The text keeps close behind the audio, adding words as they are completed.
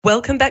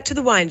Welcome back to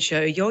The Wine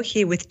Show. You're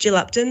here with Jill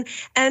Upton,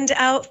 and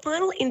our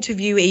final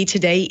interviewee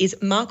today is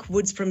Mark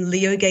Woods from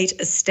Leogate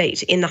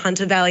Estate in the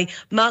Hunter Valley.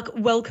 Mark,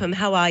 welcome.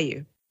 How are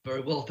you?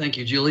 Very well, thank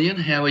you, Julian.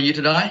 How are you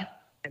today?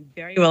 I'm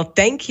very well,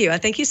 thank you.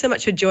 Thank you so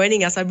much for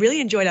joining us. I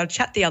really enjoyed our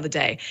chat the other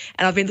day,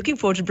 and I've been looking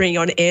forward to bringing you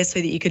on air so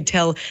that you could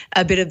tell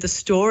a bit of the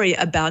story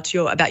about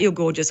your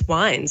gorgeous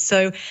wines.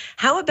 So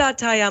how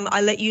about I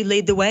let you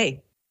lead the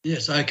way?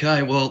 Yes,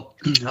 okay. Well,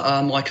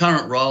 my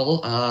current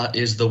role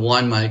is the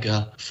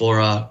winemaker for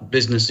a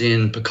business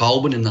in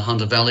Pecolbin in the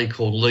Hunter Valley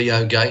called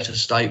Leogate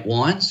Estate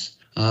Wines.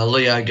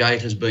 Leogate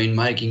has been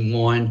making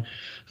wine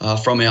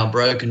from our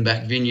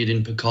Brokenback vineyard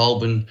in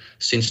Pecolbin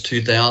since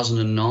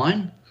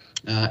 2009.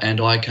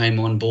 And I came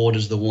on board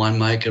as the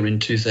winemaker in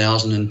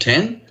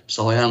 2010,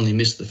 so I only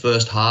missed the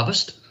first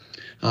harvest.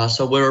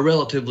 So we're a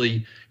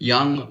relatively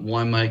young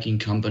winemaking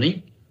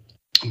company,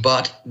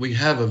 but we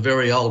have a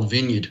very old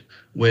vineyard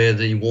where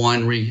the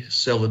winery,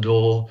 cellar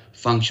door,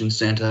 function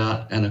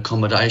centre and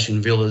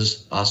accommodation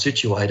villas are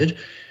situated.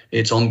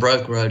 It's on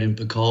Broke Road in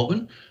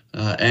Pecolbin,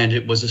 and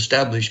it was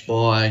established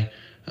by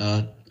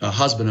a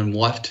husband and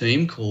wife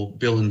team called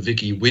Bill and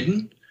Vicky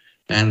Whidden.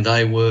 And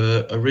they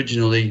were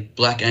originally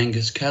Black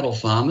Angus cattle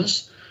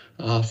farmers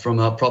from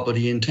a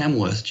property in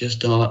Tamworth,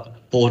 just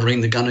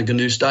bordering the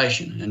Gunnaganoo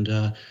station.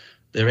 And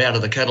they're out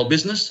of the cattle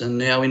business and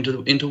now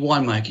into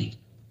winemaking.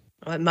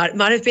 It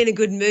might have been a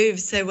good move.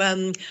 So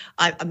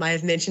I might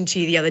have mentioned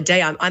to you the other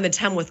day, I'm a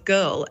Tamworth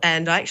girl,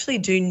 and I actually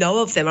do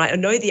know of them. I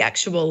know the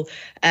actual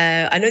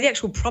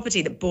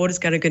property that borders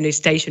Gunnaganoo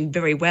Station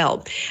very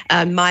well.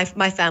 My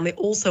family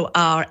also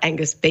are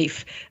Angus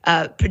beef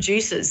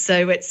producers,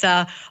 so it's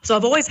so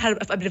I've always had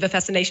a bit of a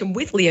fascination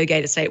with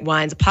Leogate Estate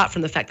wines, apart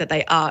from the fact that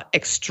they are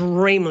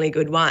extremely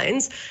good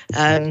wines.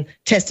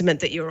 Testament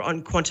that you're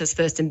on Qantas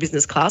first in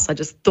business class. I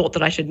just thought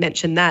that I should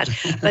mention that.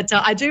 But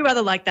I do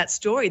rather like that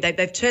story.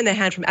 They've turned their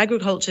hand from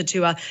agriculture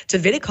to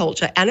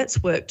viticulture, and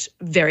it's worked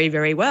very,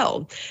 very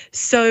well.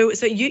 So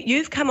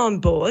you've come on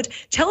board.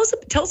 Tell us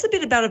a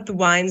bit about the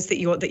wines that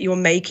you're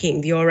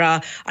making.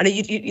 I know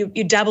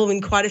you dabble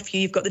in quite a few.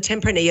 You've got the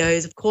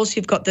Tempranillos, of course.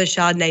 You've got the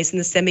Chardonnays and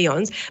the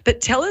Semillons.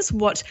 But tell us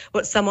what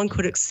someone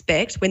could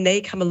expect when they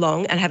come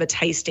along and have a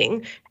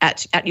tasting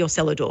at your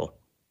cellar door.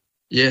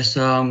 Yes,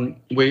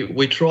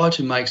 we try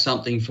to make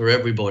something for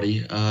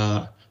everybody.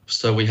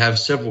 So we have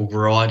several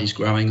varieties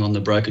growing on the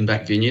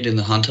Brokenback vineyard in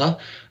the Hunter.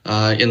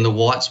 In the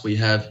whites, we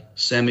have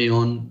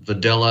Semillon,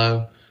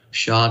 Verdelho,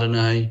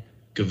 Chardonnay,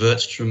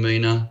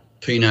 Gewürztraminer,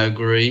 Pinot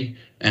Gris,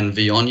 and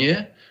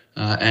Viognier.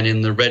 And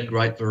in the red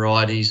grape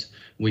varieties,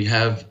 we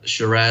have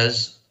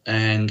Shiraz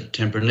and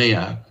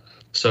Tempranillo.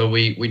 So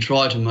we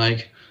try to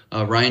make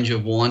a range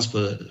of wines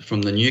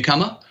from the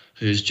newcomer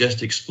who's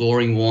just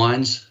exploring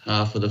wines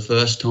for the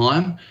first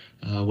time,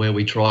 where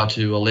we try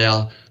to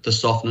allow the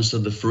softness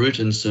of the fruit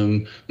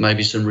and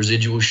maybe some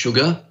residual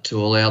sugar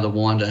to allow the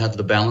wine to have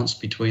the balance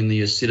between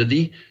the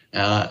acidity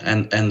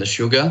and the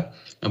sugar.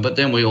 But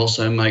then we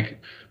also make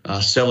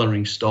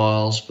cellaring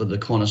styles for the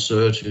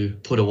connoisseur to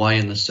put away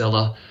in the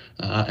cellar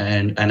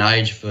and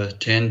age for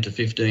 10 to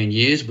 15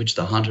 years, which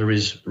the Hunter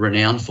is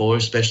renowned for,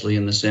 especially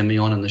in the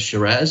Semillon and the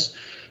Shiraz.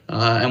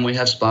 And we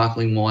have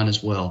sparkling wine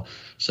as well.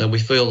 So we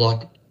feel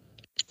like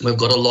we've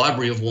got a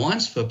library of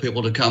wines for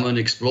people to come and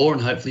explore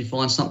and hopefully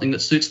find something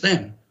that suits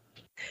them.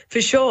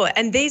 For sure.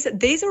 And these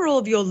are all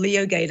of your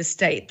Leogate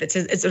estate.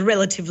 It's a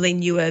relatively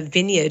newer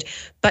vineyard,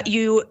 but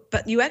you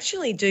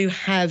actually do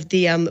have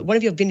the one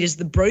of your vineyards,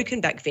 the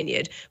Brokenback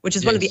vineyard, which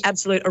is one of the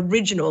absolute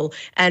original.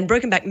 And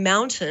Brokenback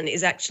Mountain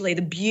is actually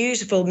the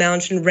beautiful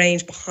mountain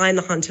range behind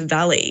the Hunter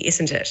Valley,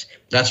 isn't it?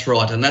 That's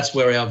right, and that's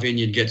where our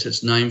vineyard gets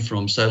its name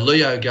from. So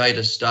Leogate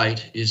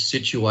Estate is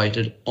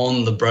situated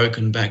on the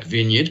Brokenback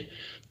vineyard.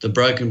 The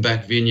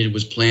Brokenback vineyard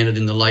was planted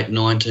in the late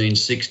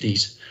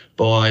 1960s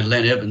by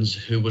Len Evans,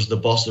 who was the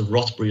boss of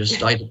Rothbury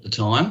Estate at the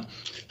time.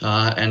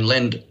 And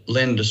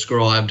Len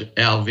described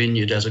our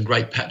vineyard as a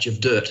great patch of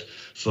dirt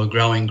for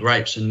growing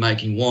grapes and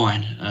making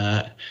wine.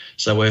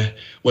 So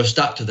we're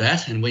stuck to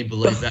that, and we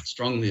believe that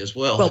strongly as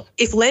well. Well,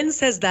 if Len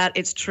says that,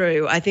 it's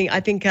true. I think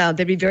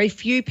there'd be very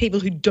few people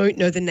who don't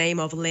know the name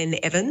of Len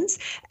Evans,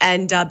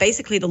 and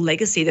basically the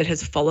legacy that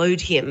has followed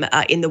him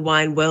in the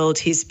wine world.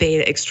 He's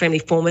been extremely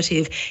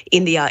formative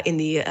in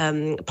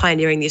the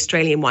pioneering the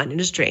Australian wine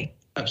industry.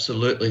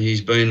 Absolutely, he's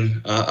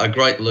been a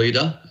great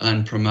leader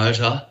and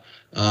promoter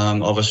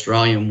of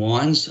Australian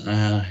wines.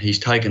 He's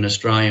taken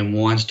Australian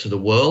wines to the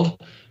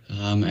world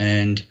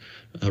and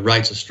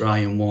rates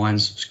Australian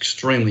wines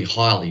extremely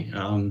highly.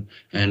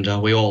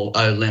 And we all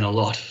owe Len a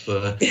lot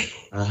for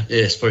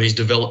his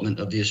development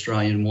of the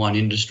Australian wine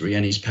industry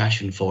and his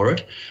passion for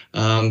it.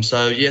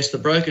 So yes, the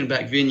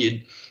Brokenback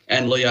Vineyard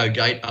and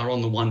Leogate are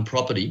on the one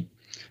property.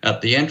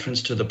 At the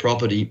entrance to the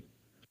property,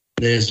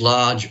 there's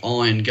large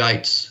iron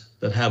gates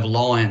that have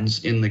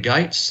lions in the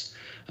gates,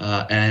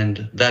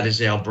 and that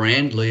is our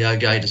brand,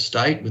 Leogate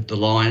Estate, with the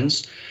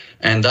lions.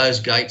 And those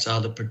gates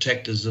are the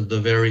protectors of the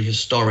very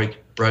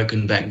historic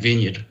Brokenback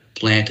Vineyard,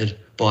 planted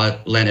by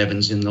Len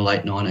Evans in the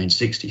late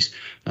 1960s.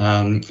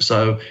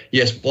 So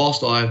yes,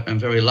 whilst I am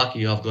very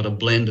lucky, I've got a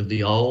blend of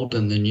the old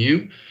and the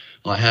new.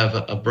 I have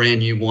a brand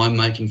new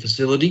winemaking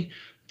facility,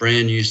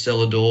 brand new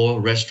cellar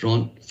door,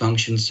 restaurant,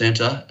 function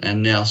centre,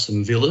 and now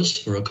some villas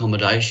for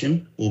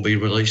accommodation will be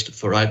released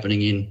for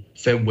opening in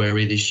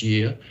February this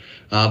year.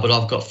 But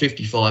I've got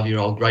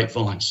 55-year-old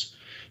grapevines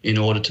in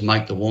order to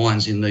make the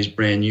wines in these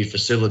brand new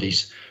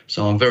facilities.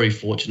 So I'm very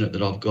fortunate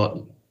that I've got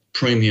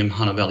premium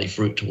Hunter Valley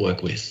fruit to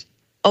work with.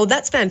 Oh,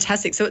 that's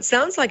fantastic. So it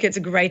sounds like it's a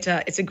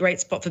great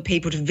spot for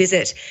people to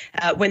visit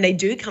when they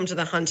do come to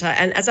the Hunter.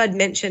 And as I'd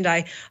mentioned,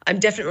 I'm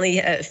definitely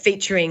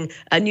featuring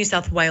New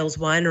South Wales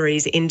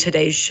wineries in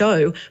today's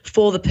show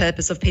for the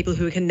purpose of people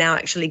who can now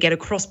actually get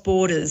across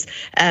borders,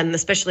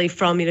 especially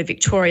from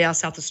Victoria,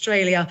 South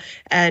Australia,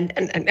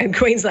 and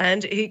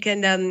Queensland, who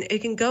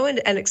can go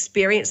and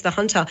experience the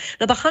Hunter.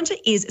 Now, the Hunter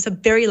it's a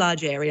very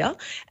large area,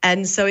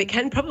 and so it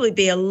can probably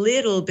be a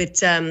little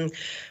bit.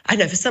 I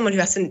know for someone who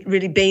hasn't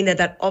really been there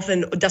that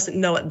often or doesn't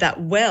know it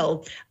that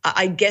well,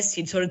 I guess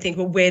you'd sort of think,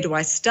 well, where do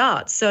I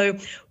start? So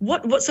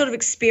what sort of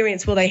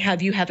experience will they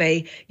have? You have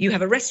a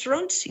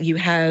restaurant,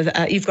 you've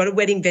got a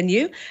wedding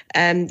venue,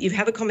 you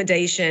have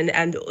accommodation,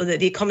 and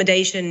the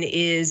accommodation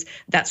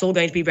that's all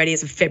going to be ready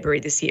as of February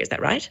this year. Is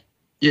that right?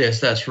 Yes,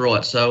 that's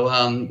right. So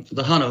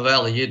the Hunter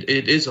Valley,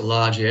 it is a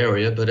large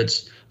area, but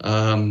it's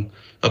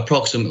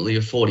approximately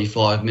a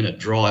 45-minute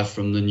drive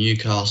from the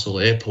Newcastle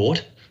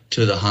airport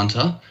to the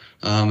Hunter.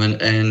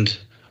 And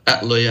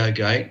at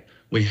Leogate,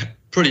 we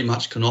pretty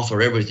much can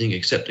offer everything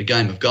except a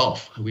game of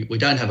golf. We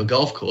don't have a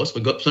golf course.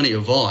 We've got plenty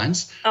of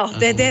vines. Oh,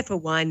 they're there for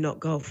wine, not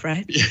golf,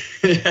 right?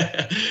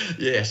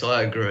 Yes,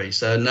 I agree.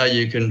 So no,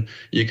 you can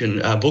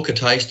book a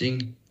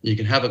tasting, you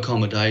can have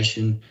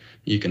accommodation,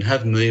 you can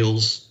have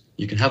meals,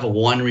 you can have a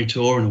winery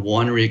tour and a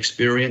winery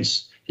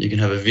experience, you can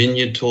have a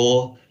vineyard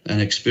tour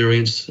and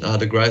experience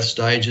the growth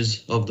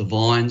stages of the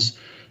vines.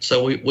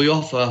 So we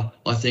offer,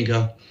 I think,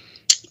 a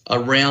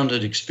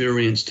rounded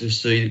experience to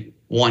see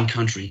wine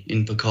country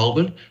in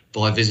Brokenback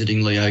by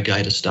visiting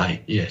Leogate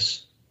Estate,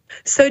 yes.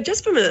 So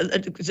just from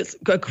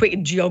a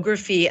quick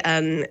geography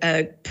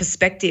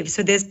perspective,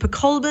 so there's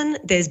Brokenback,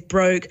 there's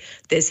Broke,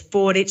 there's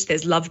Forditch,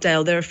 there's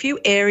Lovedale. There are a few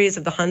areas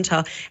of the Hunter.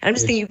 And I'm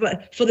just thinking,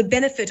 for the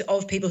benefit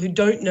of people who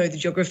don't know the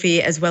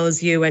geography as well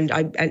as you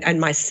and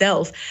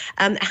myself,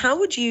 how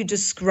would you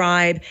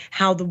describe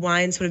how the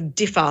wines sort of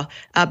differ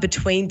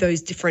between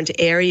those different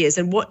areas?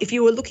 And what if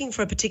you were looking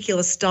for a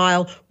particular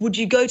style, would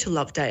you go to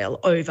Lovedale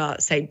over,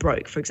 say,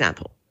 Broke, for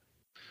example?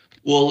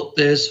 Well,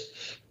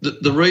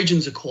 the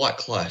regions are quite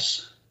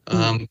close.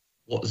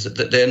 What is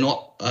it? They're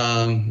not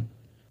an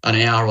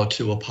hour or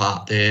two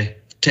apart. They're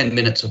 10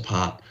 minutes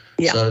apart.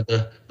 Yeah. So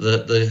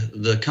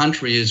the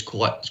country is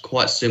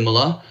quite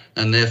similar,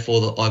 and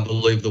therefore I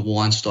believe the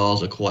wine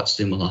styles are quite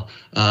similar.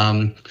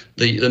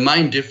 The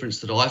main difference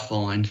that I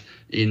find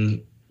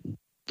in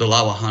the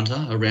Lower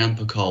Hunter around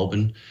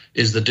Brokenback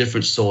is the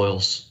different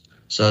soils.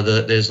 So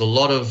there's a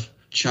lot of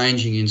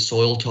changing in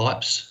soil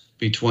types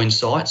between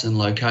sites and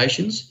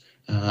locations.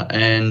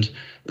 And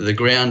the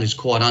ground is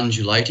quite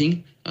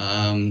undulating.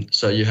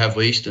 So you have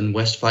east and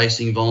west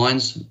facing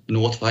vines,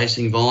 north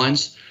facing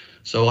vines.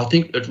 So I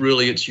think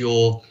it's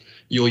your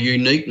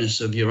uniqueness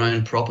of your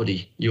own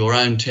property, your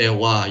own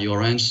terroir,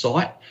 your own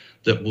site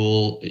that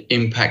will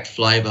impact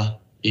flavour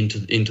into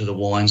the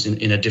wines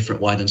in a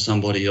different way than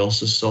somebody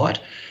else's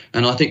site.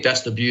 And I think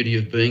that's the beauty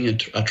of being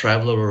a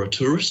traveller or a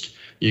tourist.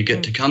 You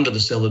get to come to the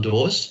cellar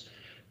doors,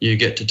 you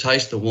get to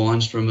taste the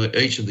wines from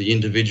each of the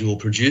individual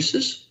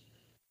producers,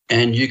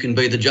 and you can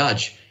be the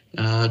judge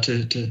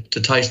to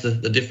taste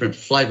the different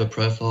flavour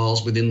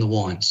profiles within the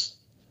wines.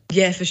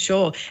 Yeah, for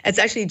sure. It's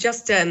actually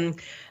just, we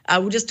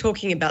were just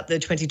talking about the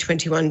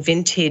 2021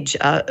 vintage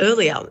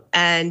earlier,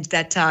 and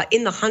that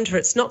in the Hunter,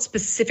 it's not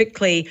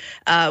specifically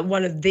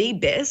one of the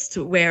best,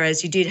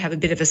 whereas you did have a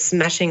bit of a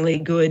smashingly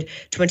good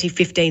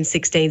 2015,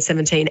 16,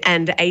 17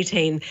 and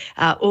 18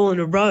 all in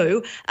a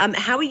row.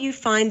 How are you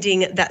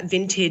finding that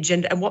vintage,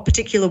 and what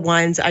particular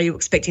wines are you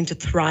expecting to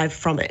thrive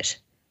from it?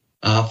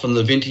 From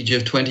the vintage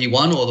of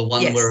 21 or the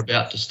one we're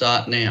about to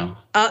start now?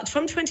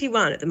 From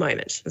 21 at the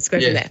moment. Let's go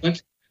from there.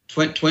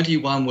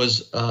 21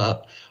 was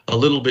a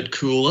little bit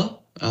cooler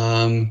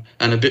and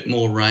a bit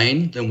more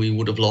rain than we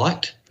would have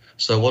liked.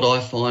 So what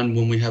I find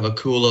when we have a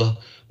cooler,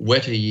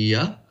 wetter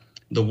year,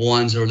 the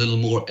wines are a little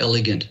more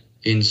elegant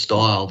in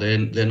style.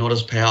 They're not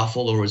as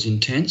powerful or as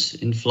intense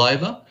in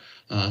flavour.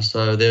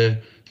 So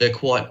they're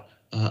quite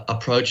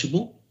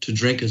approachable to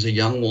drink as a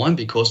young wine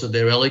because of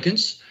their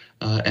elegance.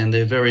 And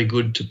they're very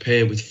good to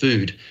pair with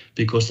food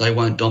because they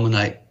won't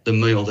dominate the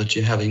meal that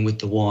you're having with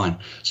the wine.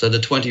 So the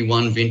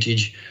 21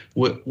 vintage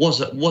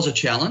was a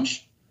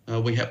challenge.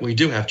 We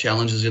do have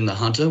challenges in the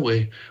Hunter.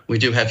 We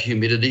do have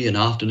humidity and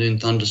afternoon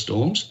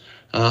thunderstorms.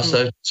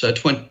 So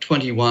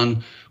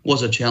 21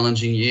 was a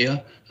challenging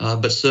year,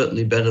 but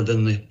certainly better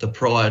than the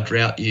prior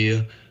drought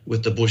year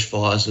with the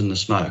bushfires and the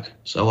smoke.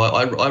 So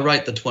I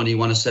rate the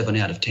 21 a 7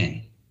 out of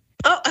 10.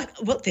 Oh,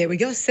 Well, there we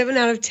go. 7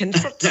 out of 10.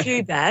 It's not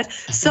too bad.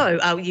 So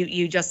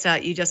you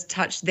just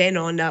touched then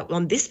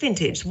on this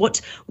vintage.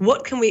 What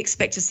can we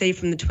expect to see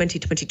from the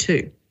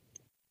 2022?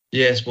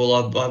 Yes,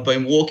 well, I've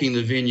been walking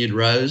the vineyard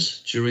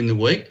rows during the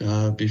week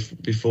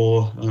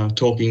before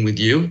talking with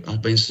you.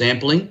 I've been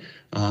sampling.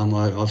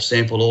 I've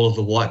sampled all of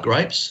the white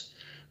grapes.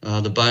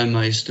 The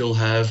Beaumets still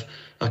have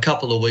a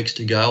couple of weeks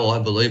to go, I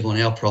believe, on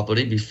our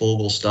property before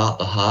we'll start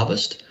the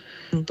harvest.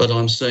 But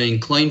I'm seeing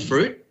clean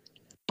fruit.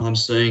 I'm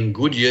seeing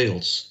good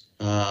yields.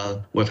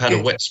 We've had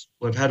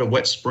a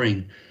wet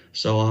spring,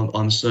 so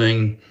I'm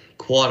seeing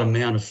quite an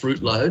amount of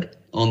fruit load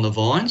on the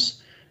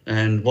vines.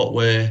 And what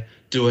we're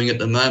doing at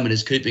the moment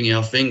is keeping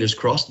our fingers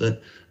crossed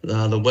that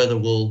the weather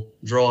will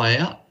dry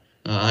out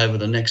over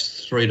the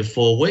next 3 to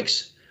 4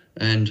 weeks,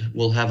 and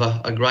we'll have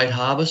a great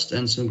harvest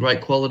and some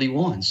great quality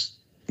wines.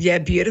 Yeah,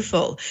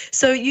 beautiful.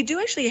 So you do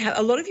actually have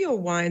a lot of your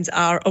wines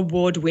are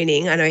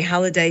award-winning. I know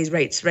Halliday's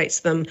rates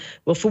them.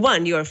 Well, for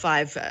one, you're a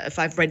five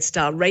red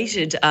star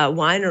rated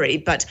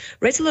winery, but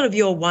rates a lot of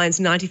your wines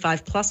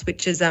 95 plus,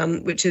 which is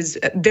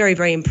very,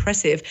 very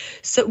impressive.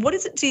 So, what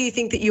is it do you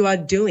think that you are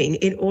doing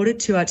in order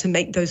to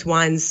make those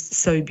wines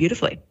so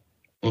beautifully?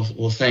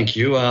 Well, thank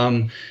you.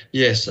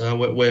 Yes,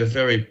 we're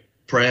very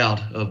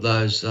proud of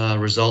those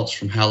results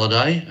from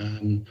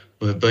Halliday.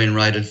 We've been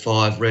rated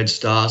 5 red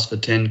stars for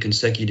 10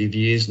 consecutive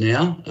years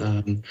now,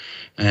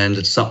 and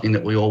it's something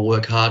that we all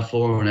work hard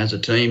for, and as a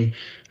team,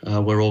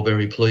 we're all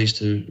very pleased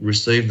to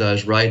receive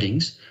those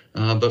ratings.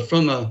 But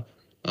from a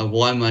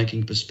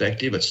winemaking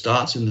perspective, it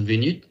starts in the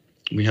vineyard.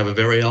 We have a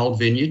very old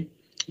vineyard,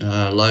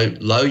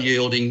 low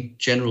yielding,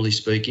 generally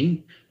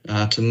speaking.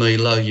 To me,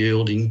 low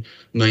yielding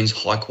means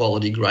high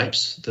quality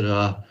grapes that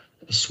are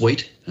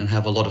sweet and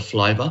have a lot of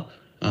flavour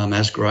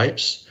as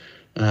grapes.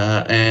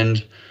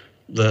 And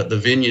the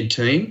vineyard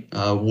team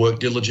work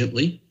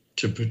diligently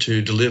to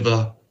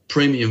deliver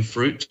premium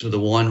fruit to the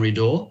winery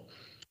door.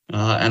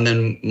 And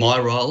then my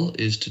role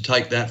is to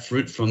take that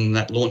fruit from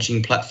that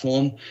launching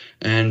platform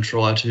and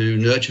try to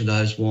nurture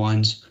those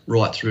wines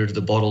right through to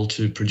the bottle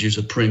to produce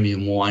a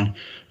premium wine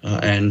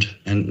and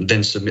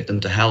then submit them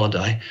to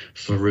Halliday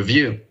for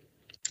review.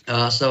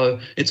 So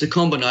it's a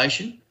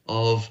combination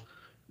of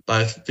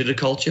both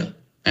viticulture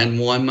and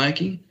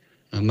winemaking,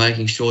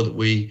 making sure that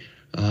we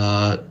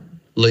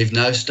leave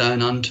no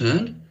stone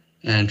unturned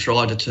and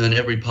try to turn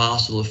every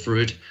parcel of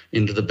fruit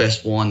into the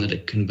best wine that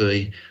it can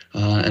be.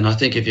 And I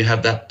think if you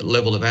have that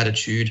level of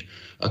attitude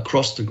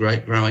across the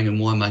grape growing and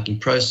winemaking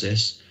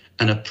process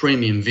and a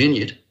premium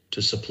vineyard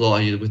to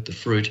supply you with the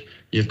fruit,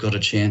 you've got a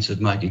chance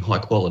of making high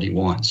quality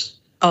wines.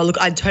 Oh, look,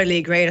 I totally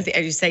agree. And I think,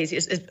 as you say,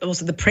 it's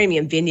also the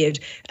premium vineyard.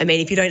 I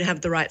mean, if you don't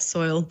have the right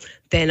soil,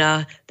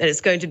 then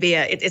it's going to be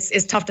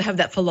it's tough to have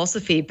that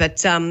philosophy.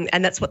 But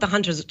and that's what the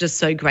Hunter's are just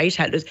so great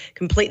at. It's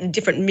completely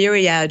different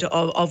myriad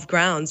of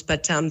grounds,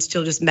 but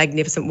still just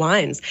magnificent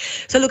wines.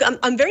 So look,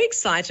 I'm very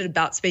excited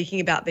about speaking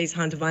about these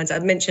Hunter wines. I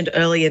mentioned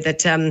earlier that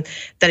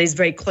that is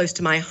very close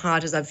to my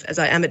heart as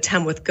I am a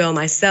Tamworth girl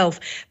myself.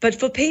 But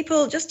for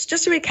people, just to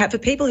recap, for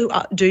people who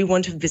do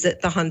want to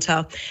visit the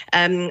Hunter,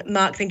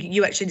 Mark, I think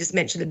you actually just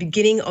mentioned at the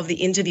beginning of the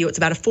interview, it's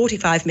about a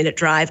 45-minute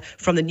drive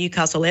from the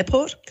Newcastle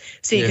airport.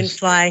 So you can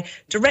fly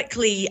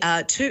directly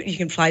you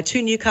can fly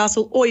to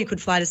Newcastle, or you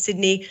could fly to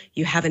Sydney.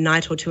 You have a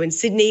night or two in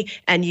Sydney,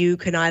 and you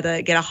can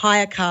either get a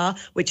hire car,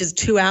 which is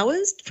 2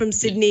 hours from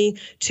Sydney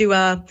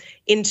to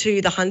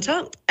into the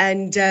Hunter,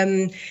 and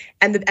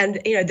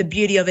you know, the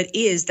beauty of it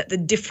is that the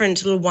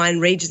different little wine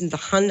regions in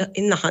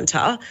the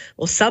Hunter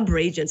or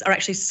sub-regions are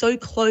actually so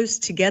close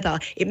together.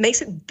 It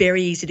makes it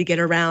very easy to get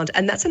around,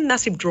 and that's a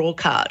massive draw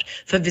card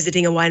for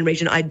visiting a wine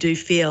region. I do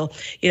feel,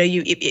 you know,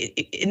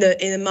 in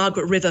the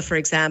Margaret River, for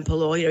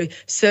example, or you know,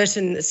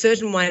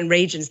 certain wine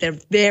regions, they're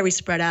very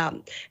spread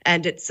out,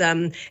 and it's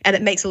and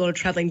it makes a lot of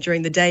traveling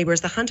during the day, whereas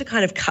the Hunter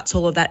kind of cuts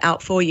all of that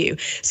out for you.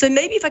 So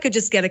maybe if I could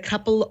just get a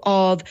couple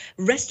of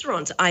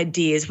restaurant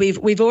ideas.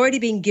 We've already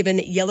been given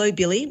Yellow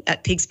Billy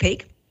at Pig's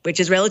Peak, which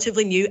is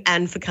relatively new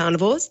and for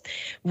carnivores.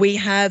 We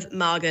have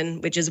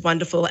Margan, which is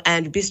wonderful,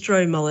 and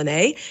Bistro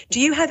Molinet. Do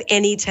you have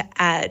any to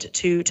add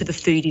to the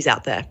foodies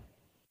out there?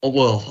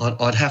 Well,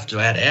 I'd have to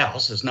add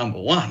ours as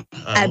number one.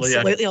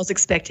 Absolutely, I was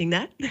expecting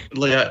that.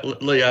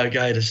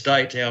 Leogate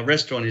Estate. Our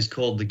restaurant is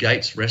called the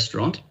Gates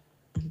Restaurant.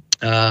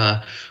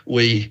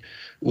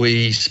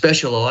 We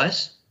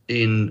specialise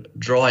in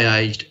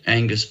dry-aged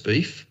Angus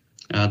beef.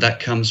 That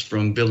comes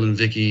from Bill and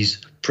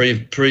Vicky's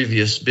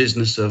previous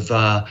business of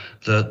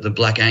the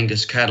Black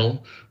Angus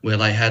cattle, where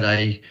they had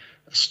a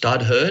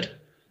stud herd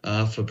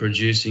for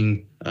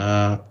producing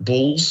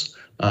bulls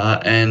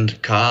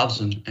and calves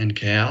and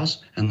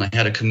cows, and they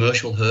had a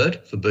commercial herd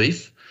for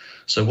beef.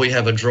 So we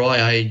have a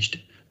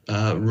dry-aged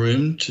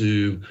room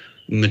to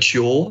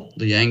mature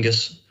the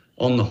Angus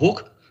on the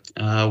hook,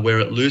 where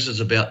it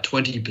loses about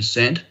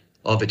 20%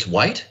 of its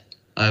weight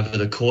over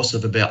the course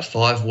of about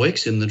 5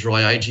 weeks in the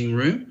dry aging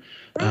room.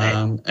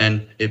 Right.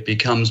 And it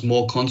becomes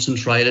more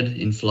concentrated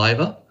in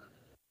flavour.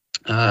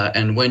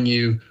 And when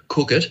you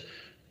cook it,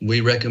 we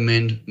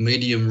recommend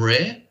medium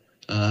rare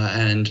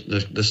and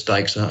the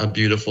steaks are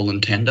beautiful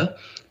and tender.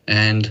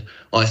 And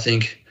I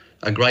think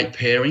a great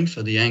pairing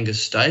for the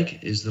Angus steak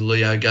is the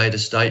Leogate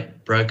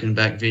Estate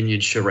Brokenback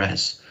Vineyard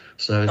Shiraz.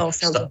 So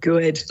sounds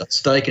good.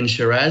 Steak and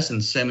Shiraz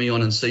and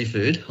Semillon and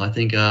seafood, I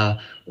think, are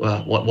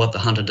what the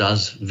Hunter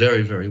does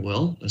very, very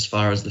well as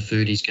far as the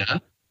foodies go.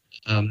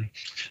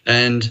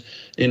 And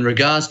in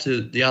regards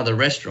to the other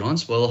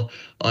restaurants, well,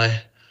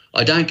 I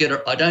don't get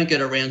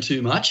around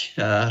too much.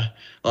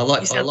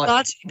 You sound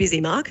far too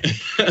busy, Mark.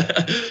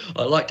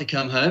 I like to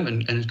come home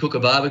and cook a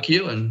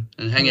barbecue and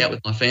hang out with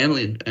my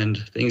family and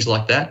things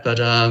like that. But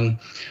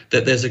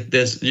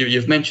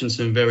you've mentioned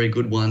some very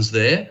good ones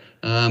there.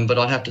 But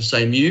I'd have to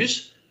say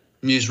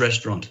Muse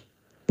Restaurant.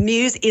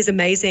 Muse is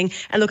amazing.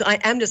 And look, I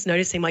am just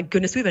noticing, my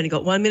goodness, we've only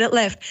got 1 minute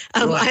left.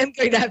 Right. I am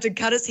going to have to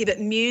cut us here, but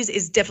Muse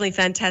is definitely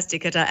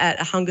fantastic at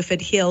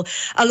Hungerford Hill.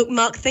 Look,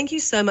 Mark, thank you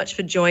so much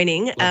for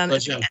joining.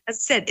 As I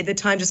said, the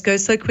time just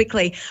goes so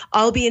quickly.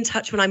 I'll be in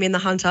touch when I'm in the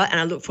Hunter, and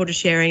I look forward to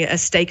sharing a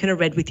steak and a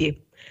red with you.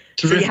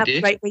 Terrific, so you have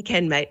a great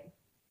weekend, mate.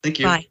 Thank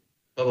you. Bye.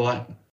 Bye-bye.